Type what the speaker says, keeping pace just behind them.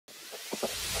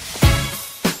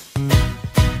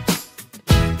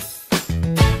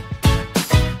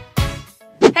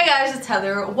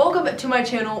Heather. Welcome to my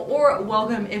channel, or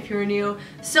welcome if you're new.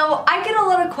 So I get a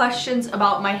lot of questions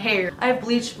about my hair. I have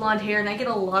bleached blonde hair and I get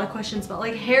a lot of questions about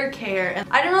like hair care, and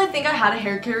I didn't really think I had a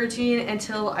hair care routine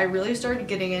until I really started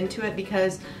getting into it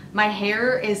because my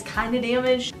hair is kind of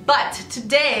damaged. But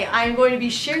today I'm going to be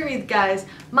sharing with you guys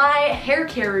my hair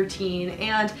care routine,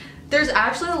 and there's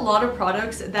actually a lot of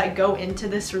products that go into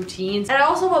this routine. And I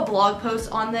also have a blog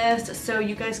post on this, so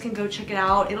you guys can go check it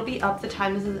out. It'll be up the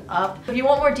time this is up. If you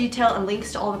want more detail and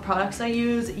links to all the products I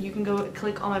use, you can go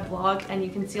click on my blog and you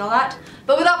can see all that.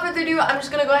 But without further ado, I'm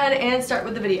just gonna go ahead and start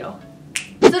with the video.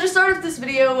 So to start off this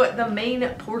video, the main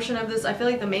portion of this, I feel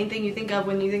like the main thing you think of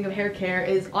when you think of hair care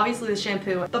is obviously the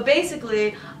shampoo. But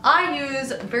basically, I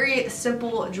use very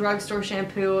simple drugstore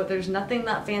shampoo. There's nothing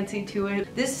that fancy to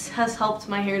it. This has helped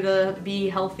my hair to be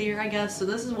healthier, I guess. So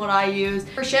this is what I use.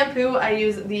 For shampoo, I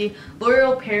use the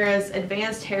L'Oreal Paris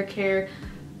Advanced Hair Care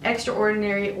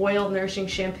Extraordinary Oil Nourishing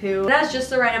Shampoo. It has just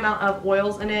the right amount of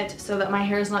oils in it so that my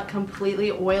hair is not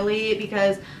completely oily,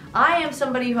 because I am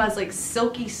somebody who has like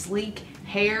silky, sleek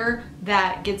hair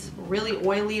that gets really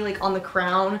oily like on the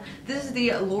crown. This is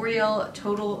the L'Oreal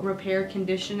Total Repair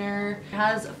Conditioner. It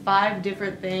has 5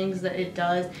 different things that it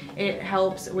does. It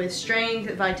helps with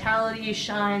strength, vitality,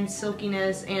 shine,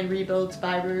 silkiness, and rebuilds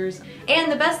fibers. And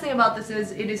the best thing about this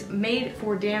is it is made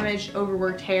for damaged,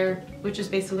 overworked hair, which is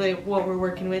basically what we're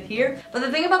working with here. But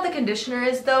the thing about the conditioner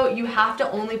is though, you have to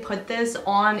only put this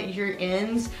on your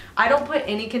ends. I don't put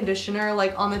any conditioner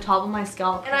like on the top of my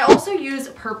scalp. And I also use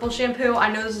purple shampoo.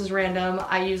 I know this is random.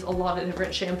 I use a lot of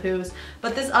different shampoos,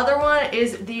 but this other one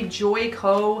is the Joy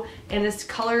Co, and it's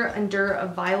Color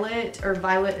Endure Violet, or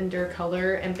Violet Endure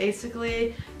Color. And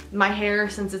basically my hair,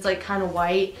 since it's like kind of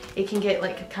white, it can get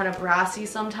like kind of brassy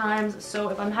sometimes. So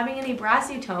if I'm having any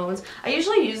brassy tones, I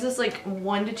usually use this like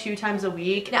 1 to 2 times a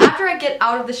week. Now after I get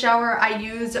out of the shower, I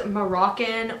use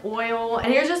Moroccan oil,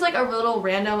 and here's just like a little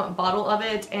random bottle of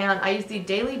it, and I use the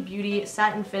Daily Beauty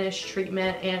Satin Finish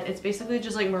treatment, and it's basically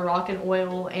just like Moroccan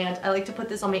oil, and I like to put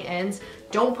this on my ends.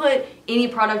 Don't put any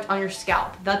product on your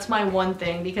scalp. That's my one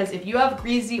thing, because if you have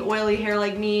greasy, oily hair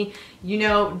like me, you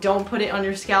know, don't put it on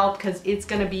your scalp because it's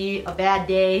gonna be a bad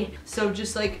day. So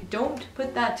just like, don't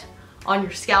put that on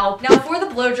your scalp. Now for the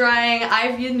blow drying,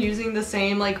 I've been using the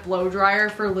same like blow dryer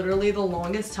for literally the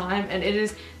longest time, and it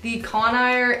is the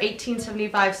Conair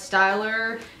 1875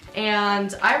 Styler.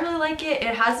 And I really like it.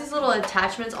 It has these little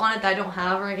attachments on it that I don't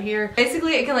have right here.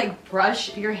 Basically, it can like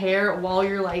brush your hair while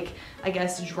you're like, I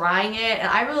guess, drying it. And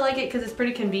I really like it because it's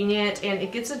pretty convenient and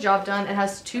it gets the job done. It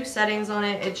has 2 settings on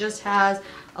it. It just has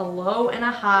a low and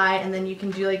a high, and then you can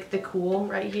do like the cool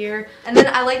right here. And then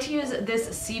I like to use this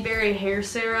Sea Berry hair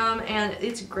serum, and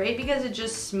it's great because it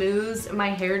just smooths my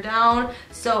hair down.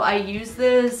 So I use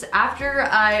this after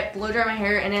I blow dry my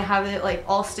hair and I have it like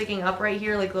all sticking up right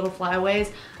here like little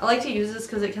flyaways. I like to use this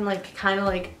because it can like kind of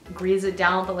like grease it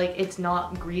down, but like it's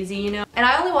not greasy, you know. And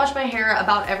I only wash my hair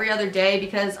about every other day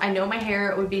because I know my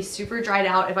hair would be super dried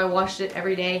out if I washed it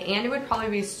every day, and it would probably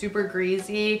be super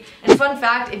greasy. And fun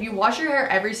fact, if you wash your hair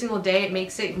every single day, it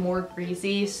makes it more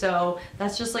greasy. So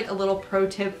that's just like a little pro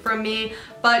tip from me.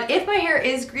 But if my hair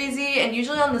is greasy, and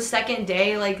usually on the second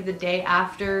day, like the day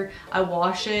after I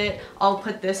wash it, I'll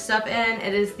put this stuff in.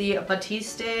 It is the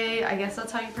Batiste, I guess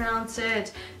that's how you pronounce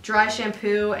it, dry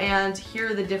shampoo, and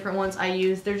here are the different ones I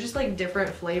use. They're just like different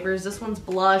flavors. This one's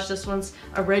blush, this one's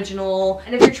original.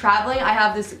 And if you're traveling, I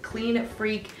have this Clean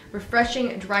Freak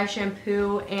refreshing dry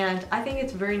shampoo, and I think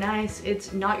it's very nice.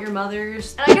 It's not your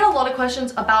mother's. And I get a lot of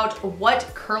questions about what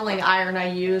curling iron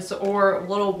I use, or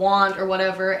little wand or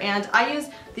whatever, and I use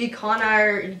the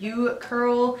Conair U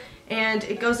Curl, and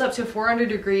it goes up to 400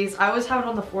 degrees. I always have it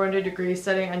on the 400 degrees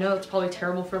setting. I know that's probably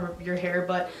terrible for your hair,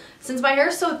 but since my hair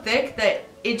is so thick that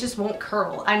it just won't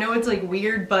curl. I know it's like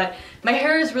weird, but my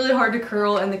hair is really hard to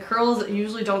curl, and the curls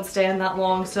usually don't stand that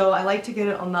long, so I like to get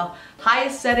it on the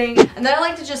highest setting. And then I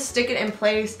like to just stick it in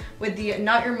place with the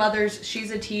Not Your Mother's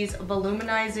She's a Tease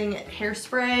Voluminizing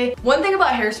Hairspray. One thing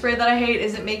about hairspray that I hate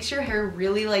is it makes your hair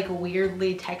really like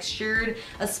weirdly textured,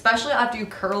 especially after you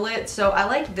curl it. So I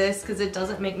like this because it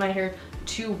doesn't make my hair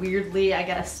too weirdly, I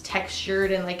guess,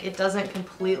 textured, and like it doesn't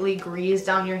completely grease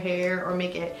down your hair or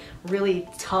make it really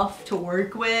tough to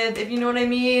work with, if you know what I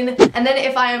mean. And then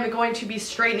if I am going to be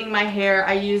straightening my hair,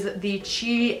 I use the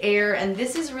Chi Air, and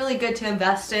this is really good to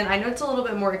invest in. I know it's a little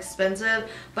bit more expensive,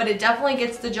 but it definitely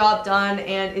gets the job done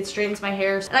and it straightens my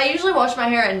hair. And I usually wash my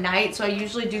hair at night, so I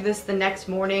usually do this the next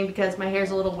morning because my hair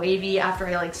is a little wavy after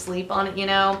I like sleep on it, you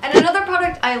know. And another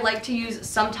product I like to use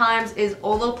sometimes is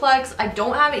Olaplex. I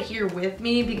don't have it here with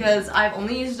me because I've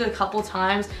only used it a couple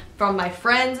times. from my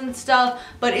friends and stuff,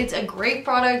 but it's a great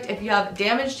product if you have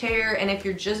damaged hair and if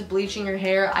you're just bleaching your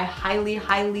hair. I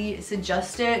highly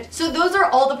suggest it. So those are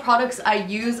all the products I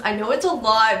use. I know it's a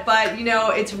lot, but you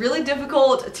know, it's really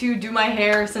difficult to do my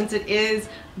hair since it is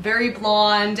very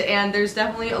blonde and there's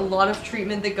definitely a lot of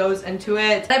treatment that goes into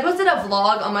it. And I posted a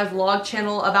vlog on my vlog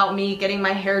channel about me getting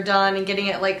my hair done and getting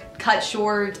it like cut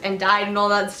short and dyed and all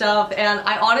that stuff, and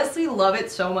I honestly love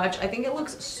it so much. I think it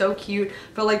looks so cute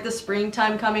for like the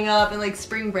springtime coming up and like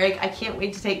spring break. I can't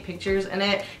wait to take pictures in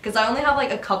it because I only have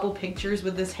like a couple pictures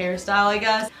with this hairstyle, I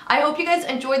guess. I hope you guys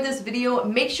enjoyed this video.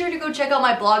 Make sure to go check out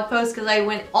my blog post because I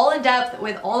went all in depth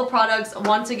with all the products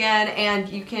once again, and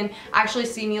you can actually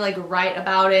see me like write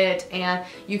about it, and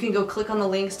you can go click on the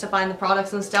links to find the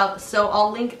products and stuff. So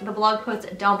I'll link the blog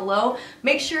post down below.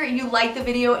 Make sure you like the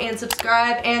video and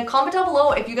subscribe, and comment down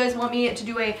below if you guys want me to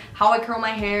do a how I curl my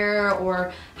hair,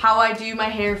 or how I do my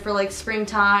hair for like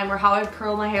springtime, or how I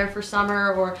curl my hair for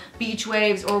summer, or beach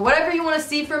waves, or whatever you want to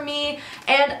see from me.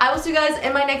 And I will see you guys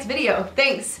in my next video.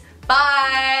 Thanks.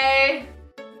 Bye.